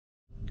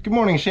Good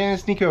morning, Shannon.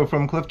 It's Nico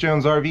from Cliff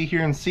Jones RV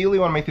here in Sealy.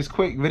 I want to make this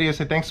quick video.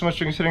 Say thanks so much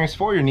for considering us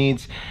for your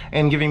needs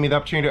and giving me the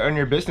opportunity to own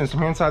your business. I'm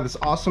here inside this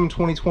awesome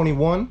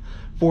 2021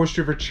 Forest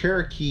River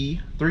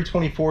Cherokee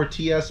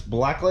 324TS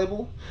Black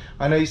Label.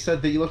 I know you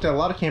said that you looked at a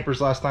lot of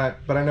campers last night,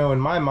 but I know in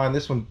my mind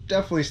this one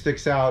definitely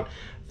sticks out.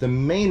 The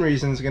main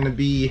reason is going to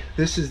be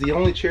this is the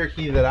only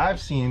Cherokee that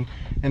I've seen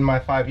in my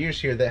 5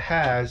 years here that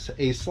has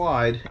a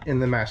slide in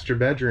the master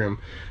bedroom.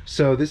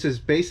 So this is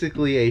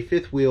basically a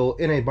fifth wheel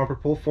in a bumper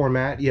pull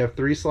format. You have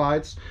 3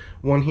 slides,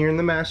 one here in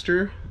the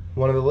master,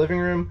 one in the living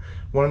room,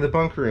 one in the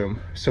bunk room.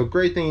 So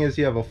great thing is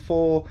you have a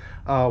full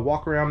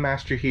walk around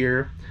master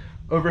here,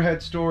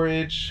 overhead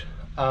storage,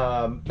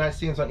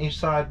 nightstands on each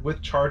side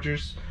with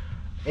chargers,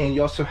 and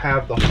you also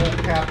have the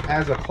whole cap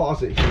as a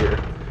closet here.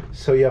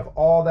 So you have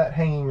all that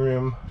hanging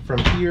room from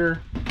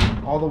here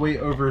all the way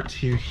over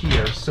to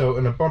here. So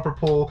in a bumper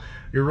pull,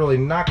 you're really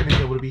not going to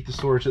be able to beat the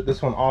storage that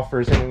this one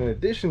offers. And in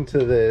addition to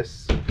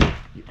this,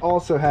 you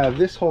also have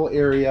this whole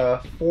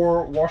area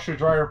for washer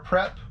dryer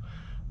prep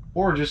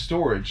or just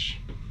storage.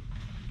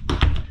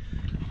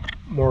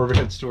 More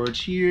overhead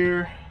storage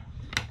here.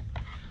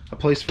 A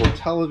place for a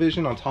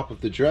television on top of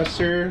the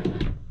dresser.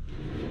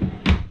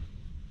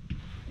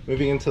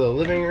 Moving into the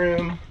living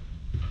room,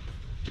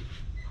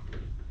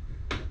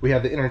 we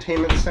have the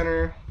entertainment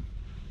center.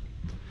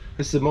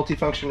 This is a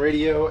multifunction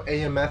radio,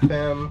 AM,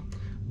 FM,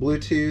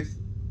 Bluetooth,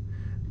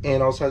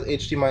 and also has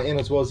HDMI in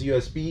as well as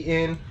USB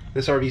in.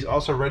 This RV is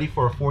also ready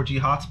for a 4G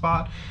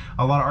hotspot.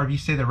 A lot of RVs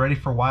say they're ready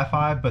for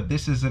Wi-Fi, but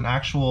this is an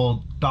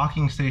actual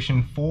docking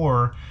station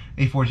for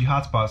a 4G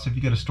hotspot. So if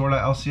you go to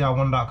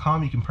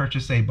store.lci1.com, you can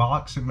purchase a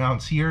box. It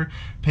mounts here,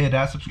 pay a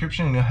data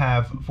subscription, and you'll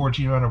have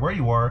 4G no matter where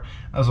you are,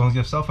 as long as you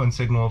have cell phone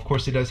signal. Of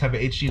course, it does have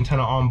an HD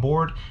antenna on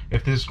board.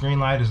 If this green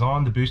light is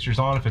on, the booster's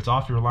on. If it's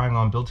off, you're relying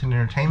on built-in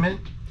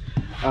entertainment.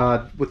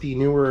 With the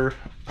newer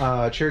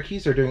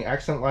Cherokees, they're doing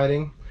accent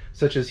lighting,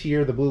 such as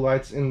here, the blue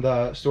lights in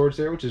the storage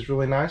there, which is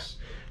really nice.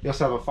 You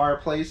also have a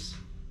fireplace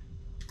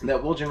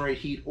that will generate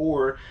heat,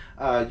 or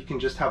you can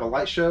just have a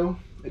light show.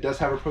 It does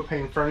have a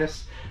propane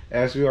furnace,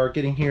 as we are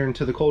getting here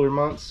into the colder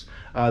months,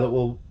 that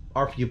will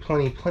offer you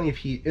plenty of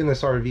heat in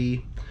this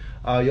RV.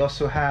 You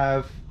also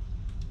have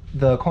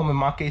the Coleman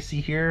Mach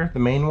AC here, the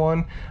main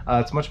one.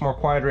 It's much more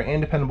quieter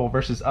and dependable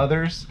versus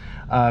others.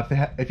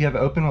 If you have it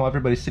open while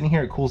everybody's sitting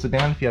here, it cools it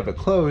down. If you have it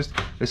closed,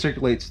 it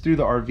circulates through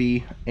the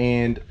RV,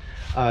 and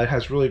it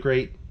has really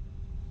great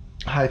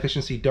high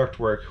efficiency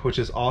ductwork, which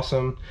is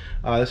awesome.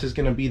 This is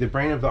going to be the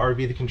brain of the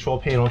RV, the control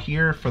panel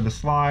here for the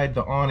slide,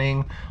 the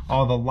awning,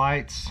 all the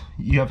lights.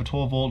 You have a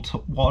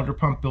 12-volt water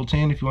pump built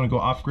in. If you want to go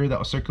off grid, that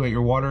will circulate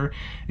your water.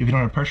 If you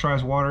don't have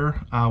pressurized water,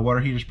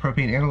 water heaters,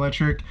 propane and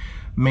electric.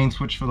 Main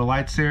switch for the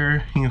lights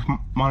there. You can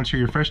monitor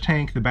your fresh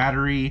tank, the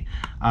battery,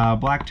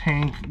 black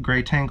tank,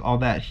 gray tank, all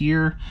that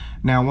here.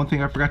 Now, one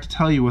thing I forgot to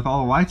tell you, with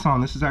all the lights on,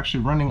 this is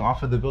actually running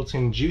off of the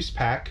built-in juice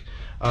pack,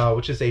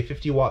 which is a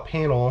 50-watt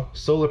panel,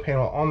 solar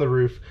panel on the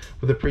roof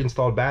with a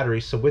pre-installed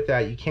battery. So with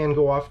that, you can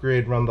go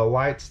off-grid, run the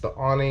lights, the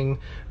awning,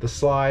 the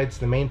slides,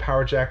 the main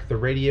power jack, the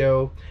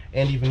radio,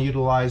 and even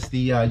utilize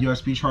the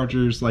USB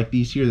chargers like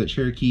these here that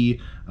Cherokee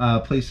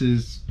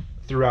places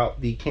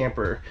throughout the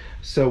camper.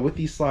 So with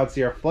these slides,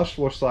 they are flush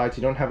floor slides.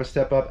 You don't have a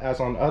step up as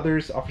on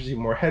others. Offers you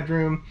more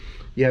headroom.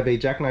 You have a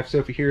jackknife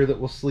sofa here that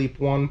will sleep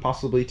 1,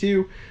 possibly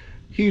 2.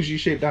 Huge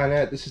U-shaped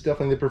dinette. This is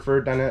definitely the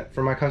preferred dinette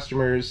for my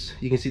customers.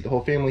 You can seat the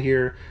whole family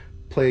here,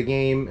 play a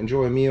game,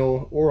 enjoy a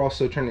meal, or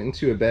also turn it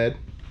into a bed.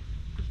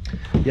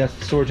 Yes,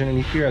 the storage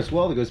underneath here as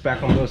well that goes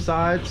back on both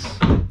sides.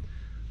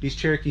 These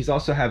Cherokees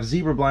also have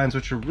zebra blinds,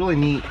 which are really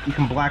neat. You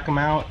can black them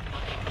out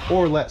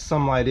or let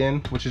sunlight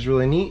in, which is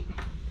really neat.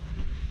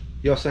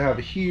 You also have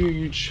a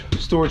huge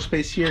storage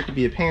space here. It could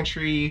be a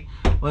pantry,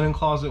 linen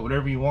closet,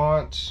 whatever you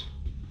want.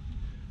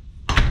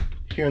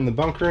 Here in the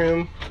bunk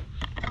room,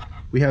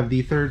 we have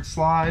the 3rd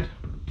slide.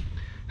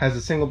 Has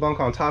a single bunk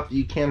on top that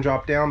you can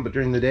drop down, but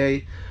during the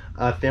day,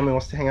 family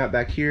wants to hang out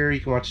back here. You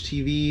can watch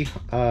TV.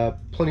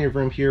 Plenty of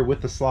room here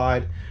with the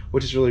slide,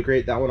 which is really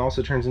great. That one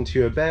also turns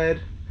into a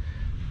bed.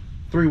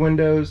 3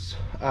 windows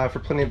for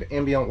plenty of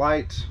ambient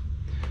light.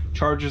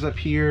 Chargers up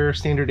here,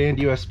 standard and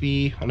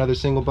USB. Another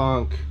single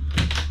bunk.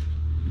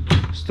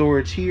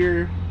 Storage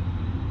here.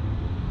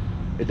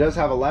 It does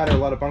have a ladder. A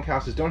lot of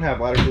bunkhouses don't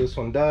have ladders, this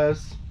one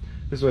does.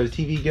 This is where the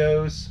TV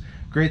goes.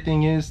 Great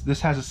thing is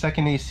this has a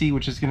second AC,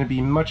 which is going to be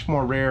much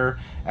more rare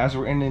as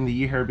we're ending the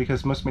year,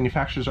 because most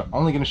manufacturers are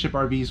only going to ship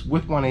RVs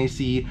with 1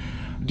 AC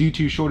due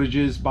to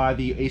shortages by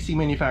the AC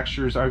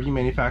manufacturers, RV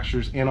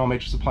manufacturers, and all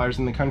major suppliers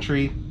in the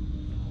country.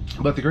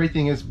 But the great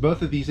thing is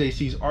both of these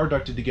ACs are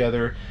ducted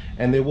together,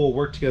 and they will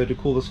work together to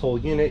cool this whole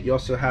unit. You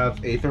also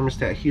have a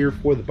thermostat here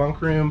for the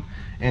bunk room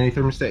and a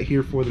thermostat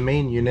here for the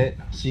main unit,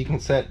 so you can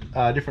set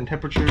different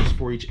temperatures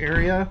for each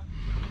area.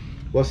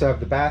 We also have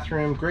the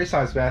bathroom, great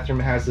size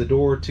bathroom. It has the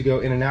door to go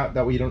in and out,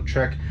 that way you don't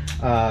trek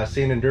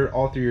sand and dirt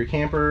all through your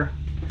camper.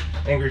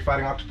 Angry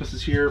Fighting Octopus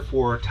is here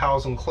for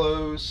towels and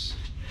clothes.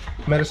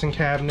 Medicine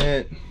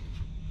cabinet.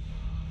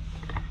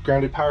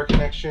 grounded power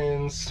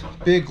connections,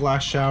 big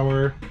glass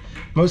shower.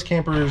 Most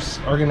campers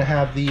are going to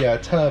have the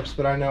tubs,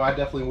 but I know I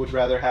definitely would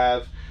rather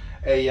have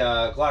a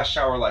glass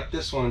shower like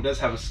this one. It does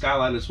have a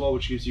skylight as well,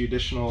 which gives you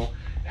additional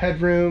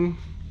headroom.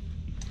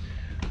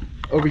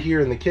 Over here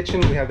in the kitchen,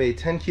 we have a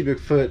 10 cubic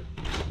foot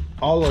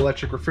all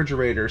electric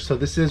refrigerator. So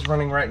this is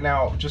running right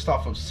now just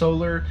off of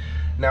solar.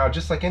 Now,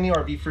 just like any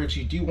RV fridge,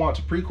 you do want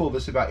to pre-cool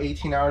this about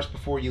 18 hours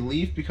before you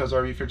leave, because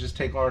RV fridges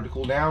take longer to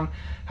cool down.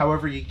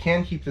 However, you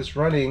can keep this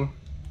running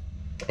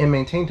and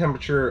maintain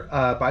temperature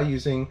by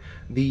using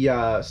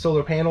the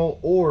solar panel,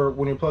 or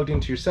when you're plugged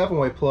into your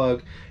 7-way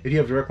plug, if you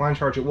have direct line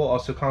charge, it will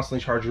also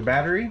constantly charge your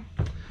battery.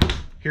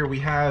 Here we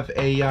have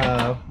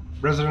a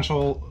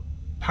residential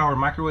power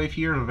microwave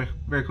here to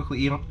very quickly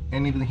eat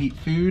and even heat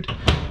food.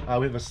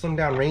 We have a slim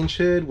down range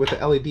hood with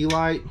the LED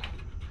light,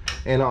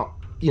 and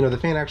you know, the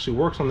fan actually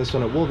works on this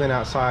one. It will vent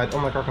outside,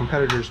 unlike our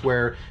competitors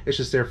where it's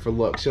just there for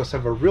looks. You also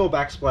have a real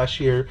backsplash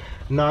here,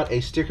 not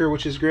a sticker,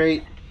 which is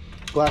great.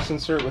 Glass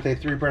insert with a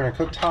 3-burner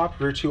cooktop.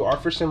 Rear 2 are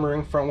for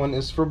simmering, front one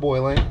is for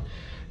boiling.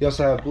 You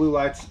also have blue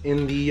lights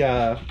in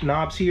the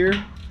knobs here.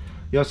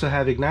 You also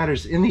have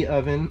igniters in the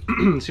oven, so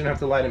you don't have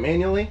to light it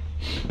manually.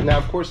 Now,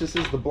 of course, this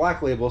is the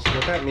black label, so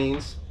what that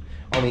means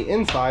on the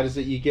inside is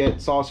that you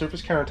get solid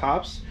surface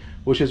countertops,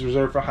 which is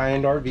reserved for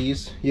high-end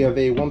RVs. You have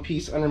a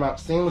one-piece undermount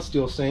stainless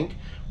steel sink,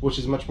 which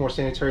is much more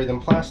sanitary than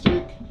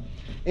plastic.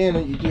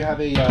 And you do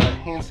have a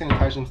hand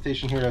sanitizing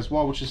station here as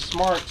well, which is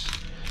smart.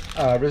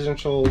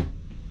 Residential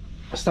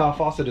style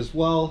faucet as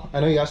well. I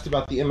know you asked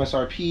about the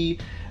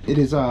MSRP. It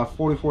is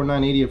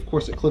 $44,980. Of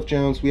course, at Cliff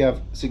Jones we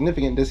have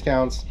significant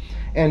discounts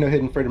and no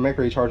hidden freight or make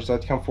ready charges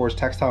that come for is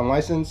textile and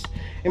license.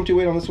 Empty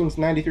weight on this one's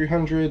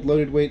 9,300.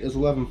 Loaded weight is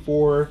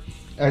 11,400.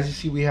 As you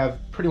see, we have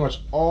pretty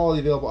much all the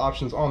available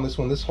options on this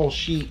one. This whole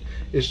sheet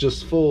is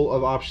just full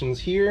of options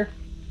here.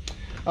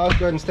 Let's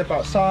go ahead and step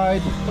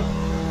outside.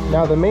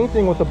 Now, the main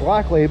thing with the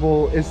black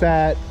label is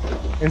that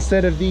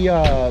instead of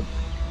the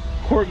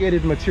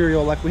corrugated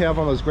material like we have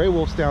on those gray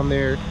wolves down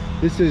there,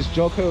 this is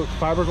gel coat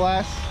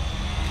fiberglass,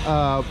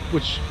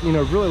 which, you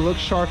know, really looks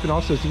sharp and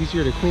also is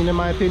easier to clean in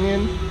my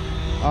opinion.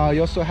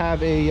 You also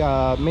have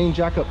a main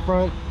jack up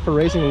front for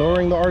raising and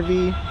lowering the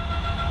RV.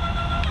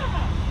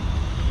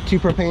 2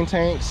 propane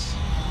tanks.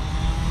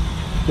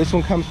 This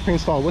one comes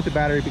pre-installed with the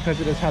battery because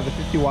it does have the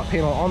 50-watt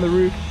panel on the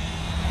roof.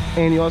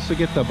 And you also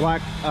get the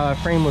black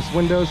frameless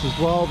windows as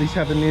well. These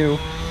have the new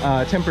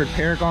tempered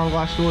Paragon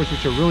glass doors,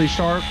 which are really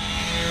sharp.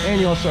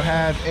 And you also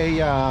have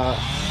a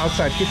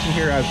outside kitchen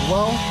here as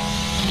well.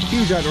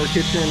 Huge outdoor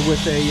kitchen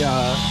with a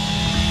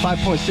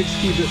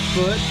 5.6 cubic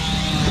foot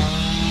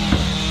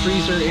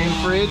freezer and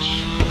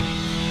fridge,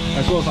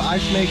 as well as an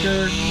ice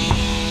maker,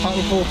 hot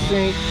and cold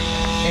sink,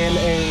 and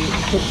a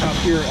cooktop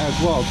here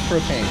as well,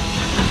 propane.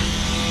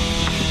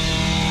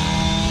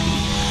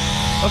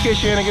 Okay,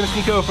 Shannon, again, it's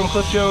Nico from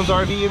Cliff Jones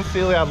RV in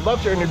Sealy. I'd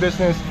love to earn your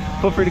business.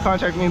 Feel free to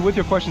contact me with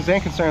your questions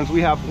and concerns.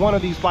 We have one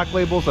of these black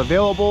labels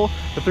available,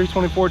 the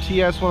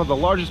 324TS, one of the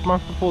largest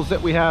market pools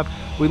that we have.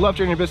 We'd love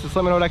to earn your business.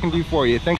 Let me know what I can do for you. Thanks.